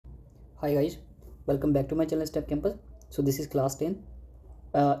Hi guys, welcome back to my channel Step Campus. So this is class 10.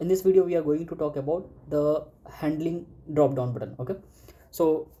 In this video we are going to talk about the handling drop down button. Okay,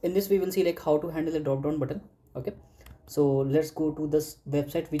 so in this we will see like how to handle the drop down button. Okay, so let's go to this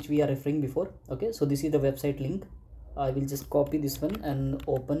website which we are referring before. Okay, so this is the website link. I will just copy this one and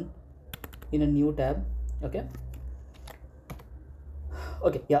open in a new tab. Okay,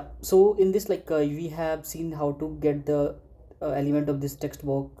 yeah, so in this we have seen how to get the element of this text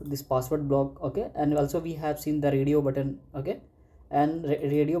box, this password block. Okay, and also we have seen the radio button. Okay, and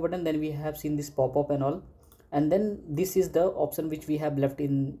radio button, then we have seen this pop-up and all, and then this is the option which we have left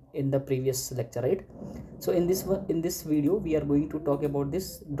in the previous lecture, right? So in this video we are going to talk about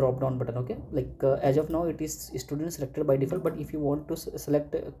this drop down button. Okay, as of now it is student selected by default, but if you want to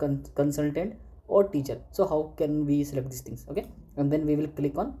select consultant or teacher, so how can we select these things? Okay, and then we will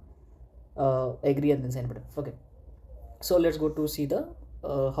click on agree and then sign button. Okay, so let's go to see the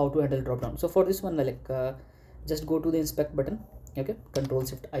how to handle drop down. So for this one, just go to the inspect button. Okay, Control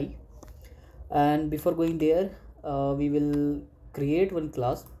Shift I, and before going there we will create one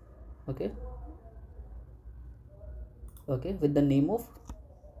class. Okay, with the name of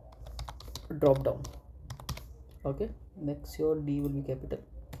drop down. Okay, make sure D will be capital,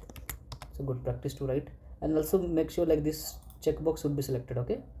 so good practice to write, and also make sure like this checkbox should be selected.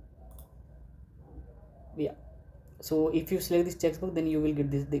 Okay, yeah, so if you select this checkbox, then you will get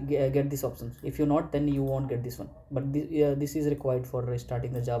this options. If you not, then you won't get this one, but this is required for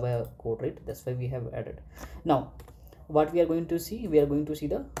starting the Java code, right? That's why we have added. Now what we are going to see,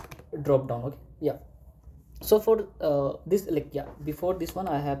 the drop down. Okay, yeah, so for this, before this one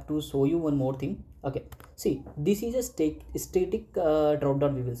I have to show you one more thing. Okay, see, this is a static drop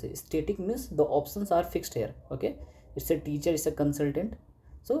down. We will say static means the options are fixed here. Okay, it's a teacher, it's a consultant,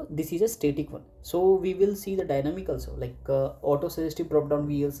 so this is a static one. So we will see the dynamic also, auto suggestive drop down.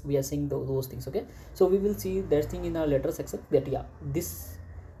 We are seeing those things. Okay, so we will see that thing in our letter section, that yeah, this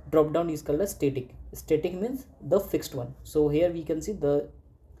drop down is called a static means the fixed one. So here we can see the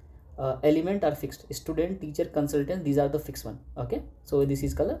element are fixed: student, teacher, consultant, these are the fixed one. Okay, so this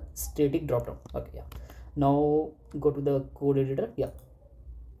is called a static drop down. Okay, yeah, now go to the code editor. Yeah,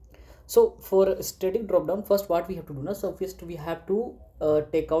 so for static drop down, first what we have to do now, so first we have to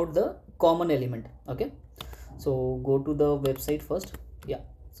take out the common element. Okay, so go to the website first. Yeah,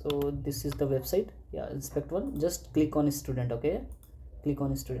 so this is the website. Yeah, inspect one, just click on student. Okay, click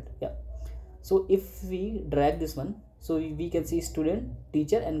on student. Yeah, so if we drag this one, so we can see student,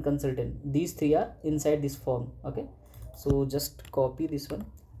 teacher and consultant, these three are inside this form. Okay, so just copy this one.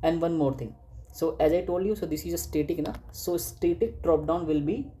 And one more thing, so as I told you, so this is a static now, so static drop down will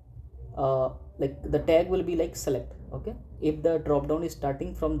be the tag will be like select. Okay, if the drop down is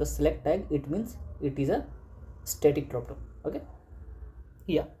starting from the select tag, it means it is a static drop down. Okay,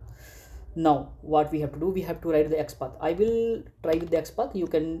 yeah, now what we have to do, we have to write the XPath. I will try with the XPath. You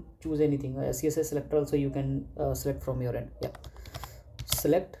can choose anything, CSS selector also you can select from your end. Yeah,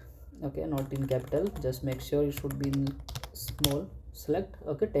 select. Okay, not in capital, just make sure it should be in small. Select.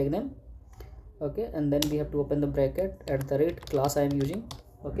 Okay, tag name. Okay, and then we have to open the bracket @ class I am using.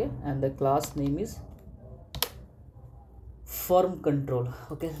 Okay, and the class name is form control.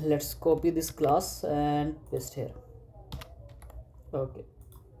 Okay, let's copy this class and paste here. Okay,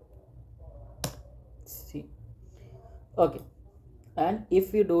 see. Okay, and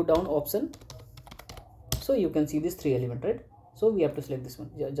if we do down option, so you can see this 3 element, right? So we have to select this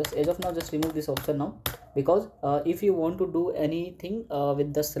one. Yeah, just as of now, just remove this option now, because if you want to do anything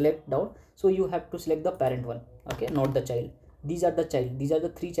with the select down, so you have to select the parent one. Okay, not the child. These are the child, these are the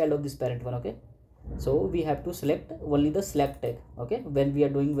 3 child of this parent one. Okay, so we have to select only the select tag. Okay, when we are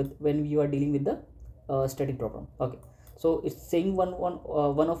dealing with the static drop down. Okay, so it's saying one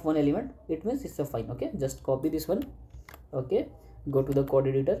of one element, it means it's a fine. Okay, just copy this one. Okay, go to the code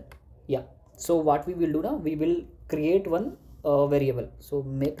editor. Yeah, so what we will do now, we will create one variable. So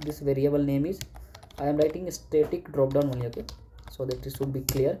make this variable name is, I am writing a static drop down only. Okay, so that it should be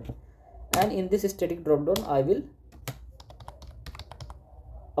clear. And in this static drop down, I will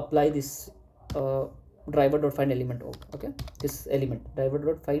apply this driver.find element. Okay, this element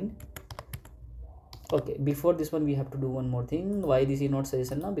driver.find. Okay, before this one we have to do one more thing. Why this is not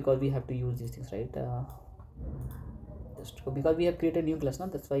suggestion now? Because we have to use these things, right? Just because we have created new class now,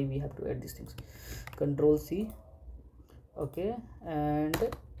 that's why we have to add these things. Control C. Okay,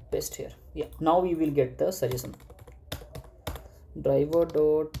 and paste here. Yeah, now we will get the suggestion.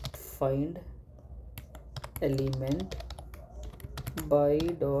 Driver.find element by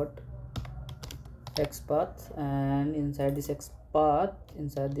XPath, and inside this XPath,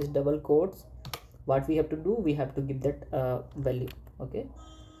 inside this double quotes, what we have to do, we have to give that value. Okay,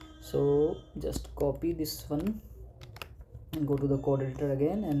 So just copy this one and go to the code editor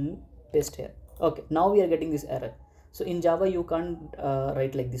again and paste here. Okay, now we are getting this error. So in Java you can't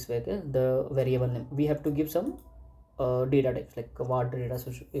write like this way, okay? The variable name, we have to give some data types, like what data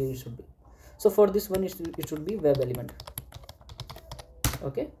it should be. So for this one it should be web element.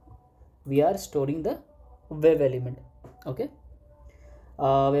 Okay, we are storing the web element. Okay,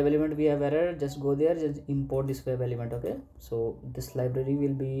 web element, we have error, just go there, just import this web element. Okay, so this library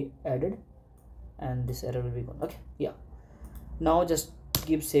will be added and this error will be gone. Okay, yeah, now just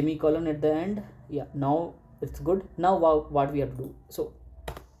give semicolon at the end. Yeah, now it's good. Now what we have to do,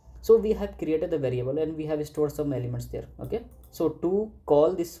 so we have created the variable and we have stored some elements there. Okay, so to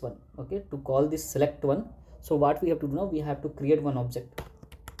call this one, okay, to call this select one, so what we have to do now, we have to create one object.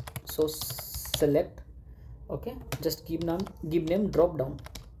 So select, okay, just give name drop down.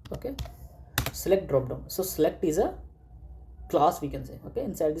 Okay, select drop down. So select is a class, we can say. Okay,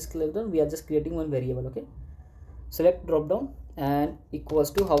 inside this class we are just creating one variable. Okay, select drop down and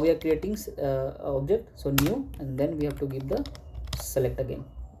equals to, how we are creating object, so new, and then we have to give the select again.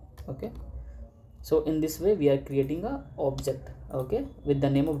 Okay, so in this way we are creating a object, okay, with the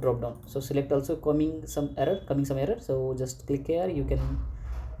name of drop down. So select also coming some error, so just click here, you can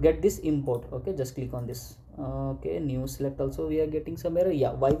get this import. Okay, just click on this. Okay, new select also we are getting some error.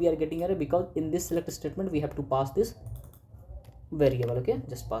 Yeah, why we are getting error? Because in this select statement we have to pass this variable. Okay,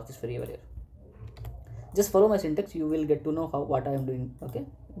 just pass this variable here. Just follow my syntax, you will get to know what I am doing. Okay,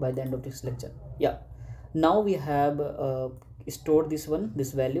 by the end of this lecture. Yeah, now we have stored this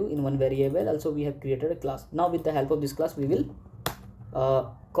value in one variable. Also we have created a class. Now with the help of this class we will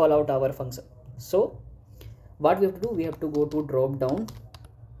call out our function. So what we have to do, we have to go to drop down.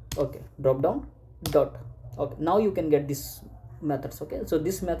 Okay, drop down dot. Okay, now you can get this methods. Okay, so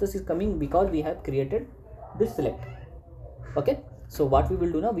this method is coming because we have created this select. Okay, so what we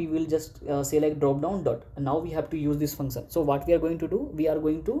will do now, we will just say like drop down dot, and now we have to use this function. So what we are going to do, we are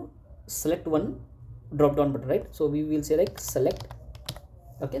going to select one drop down button, right? So we will say like select.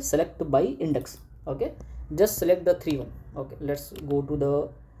 Okay, select by index. Okay, just select the 3 one. Okay, let's go to the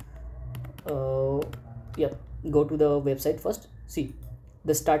go to the website first. See,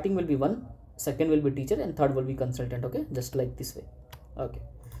 the starting will be 1, second will be teacher, and third will be consultant. Okay, just like this way. Okay,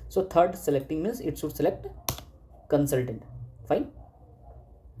 so third selecting means it should select consultant. Fine.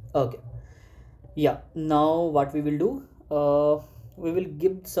 Okay, yeah, now what we will do, we will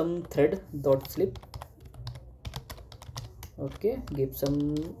give some thread dot slip. Okay, give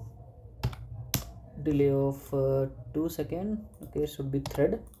some delay of 2 seconds. Okay, it should be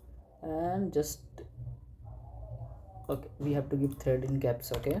thread, and just okay, we have to give thread in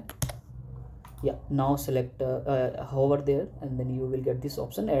caps. Okay, yeah, now select hover there, and then you will get this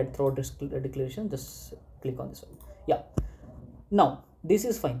option, add throw declaration. Just click on this one. Yeah, now this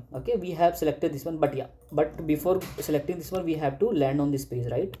is fine. Okay, we have selected this one, but yeah, but before selecting this one we have to land on this page,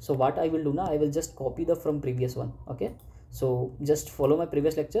 right? So what I will do now, I will just copy the from previous one. Okay, so just follow my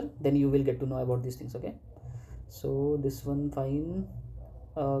previous lecture, then you will get to know about these things. Okay, so this one fine.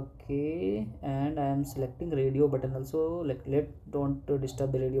 Okay, and I am selecting radio button also, like don't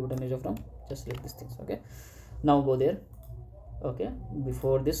disturb the radio button as of now, just select these things. Okay, now go there. Okay,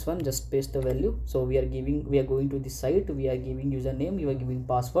 before this one just paste the value. So we are going to this site, we are giving username, you are giving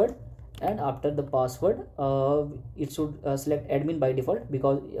password, and after the password it should select admin by default,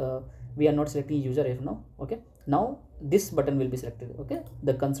 because we are not selecting user as now. Okay, now this button will be selected. Okay,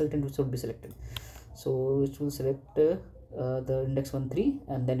 the consultant should be selected, so it will select the index 1 3,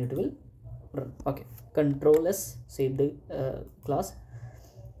 and then it will run. Okay, control S, save the class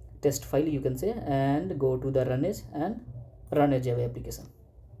test file, you can say, and go to the run as and run a Java application.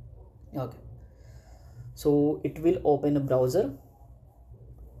 Okay, so it will open a browser.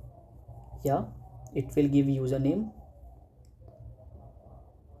 Yeah, it will give username.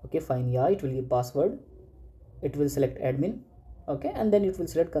 Okay, fine. Yeah, it will give password, it will select admin. Okay, and then it will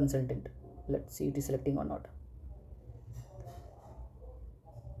select consultant. Let's see it is selecting or not.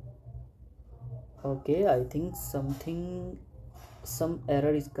 Okay, I think some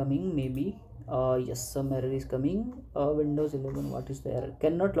error is coming, maybe. Yes, some error is coming. Windows 11, what is the error?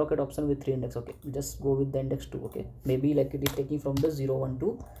 Cannot locate option with 3 index. Okay, just go with the index 2. Okay, maybe like it is taking from the 0 1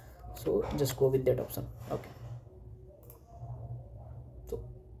 2, so just go with that option. Okay, so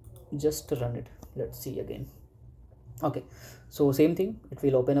just run it, let's see again. Okay, so same thing, it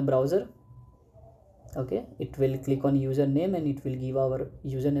will open a browser. Okay, it will click on username and it will give our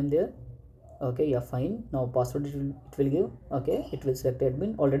username there. Okay, yeah, fine. Now password it will give. Okay, it will select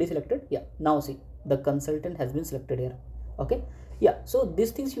admin, already selected. Yeah, now see the consultant has been selected here. Okay, yeah, so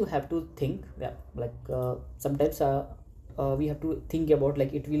these things you have to think. Yeah, like sometimes we have to think about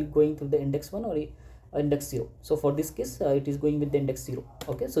like it will going through the index 1 or index 0. So for this case it is going with the index 0.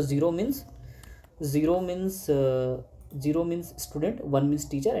 Okay, so 0 means 0 means 0 means student, 1 means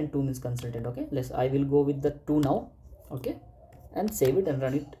teacher, and 2 means consultant. Okay, I will go with the 2 now. Okay, and save it and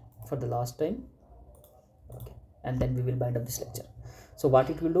run it for the last time. Okay, and then we will bind up this lecture. So what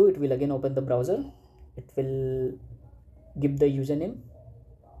it will do, it will again open the browser, it will give the username.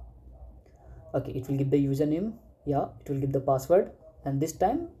 Okay, it will give the username, yeah, it will give the password, and this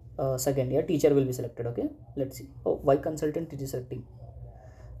time second, yeah, teacher will be selected. Okay, let's see. Oh, why consultant it is selecting?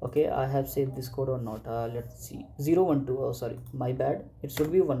 Okay, I have saved this code or not. Let's see. 012. Oh, sorry, my bad, it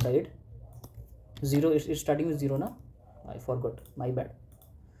should be 1, right? 0 is starting with 0 now. I forgot, my bad.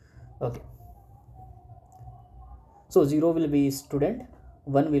 Okay, so 0 will be student,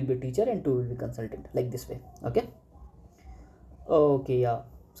 1 will be teacher, and 2 will be consultant, like this way. Okay, okay, yeah.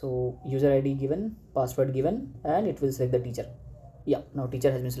 So user ID given, password given, and it will select the teacher. Yeah, now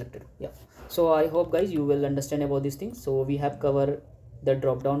teacher has been selected. Yeah, so I hope guys you will understand about these things. So we have covered the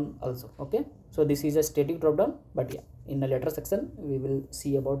drop down also. Okay, so this is a static drop down, but yeah, in the later section we will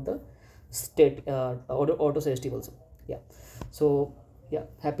see about the state auto suggestive also. Yeah, so yeah,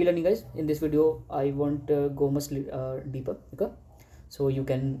 happy learning guys. In this video I won't go much deeper. Okay, so you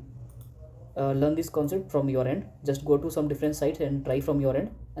can learn this concept from your end. Just go to some different sites and try from your end,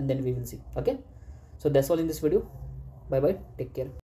 and then we will see. Okay, so that's all in this video. Bye bye, take care.